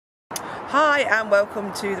Hi and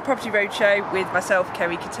welcome to the Property Roadshow with myself,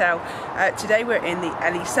 Kerry, Cattell. Today we're in the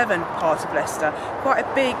LE7 part of Leicester, quite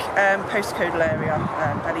a big postcodal area.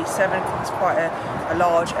 LE7 is quite a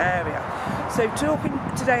large area. So talking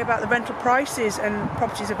today about the rental prices and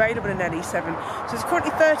properties available in LE7. So there's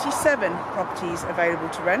currently 37 properties available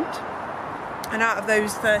to rent, and out of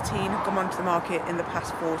those 13 have come onto the market in the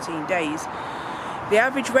past 14 days. The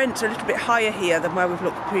average rents are a little bit higher here than where we've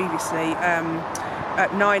looked previously, at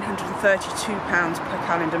 £932 per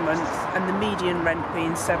calendar month, and the median rent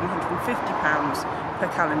being £750 per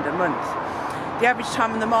calendar month. The average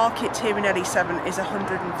time on the market here in LE7 is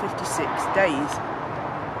 156 days.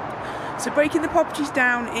 So breaking the properties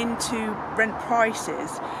down into rent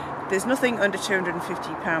prices, there's nothing under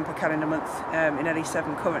 £250 per calendar month in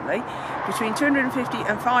LE7 currently. Between £250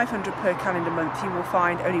 and £500 per calendar month you will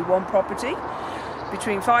find only one property.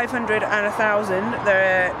 Between 500 and 1,000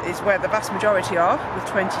 there is where the vast majority are, with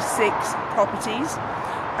 26 properties,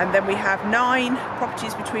 and then we have 9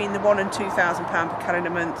 properties between the £1,000 and £2,000 per calendar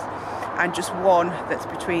month, and just one that's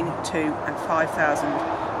between £2,000 and £5,000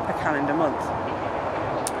 per calendar month.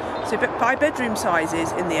 So by bedroom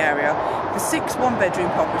sizes in the area, there's 6 one-bedroom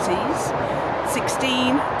properties,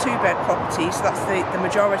 16 two-bed properties, so that's the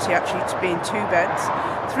majority actually to being 2 beds.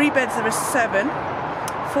 3 beds there are 7.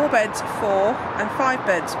 4 beds 4, and 5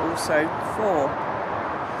 beds also 4.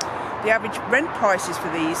 The average rent prices for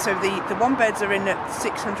these, so the 1 beds are in at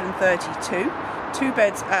 632, 2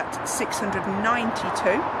 beds at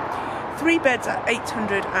 692, 3 beds at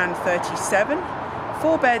 837,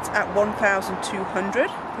 4 beds at 1,200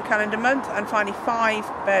 per calendar month, and finally 5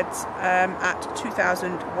 beds at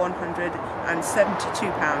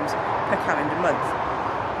 £2,172 per calendar month.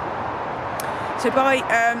 So by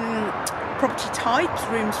property types,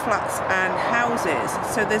 rooms, flats and houses.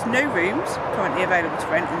 So there's no rooms currently available to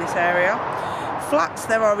rent in this area. Flats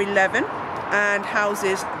there are 11, and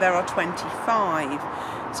houses there are 25.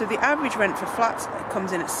 So the average rent for flats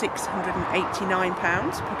comes in at £689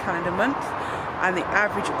 per calendar month, and the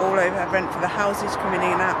average all-over rent for the houses coming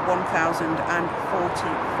in at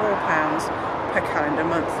 £1,044 per calendar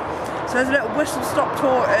month. So there's a little whistle-stop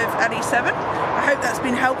tour of LE7. I hope that's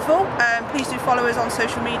been helpful. Please do follow us on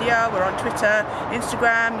social media. We're on Twitter,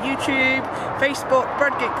 Instagram, YouTube, Facebook,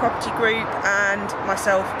 Bradgate Property Group, and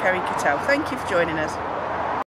myself, Kerry Cattell. Thank you for joining us.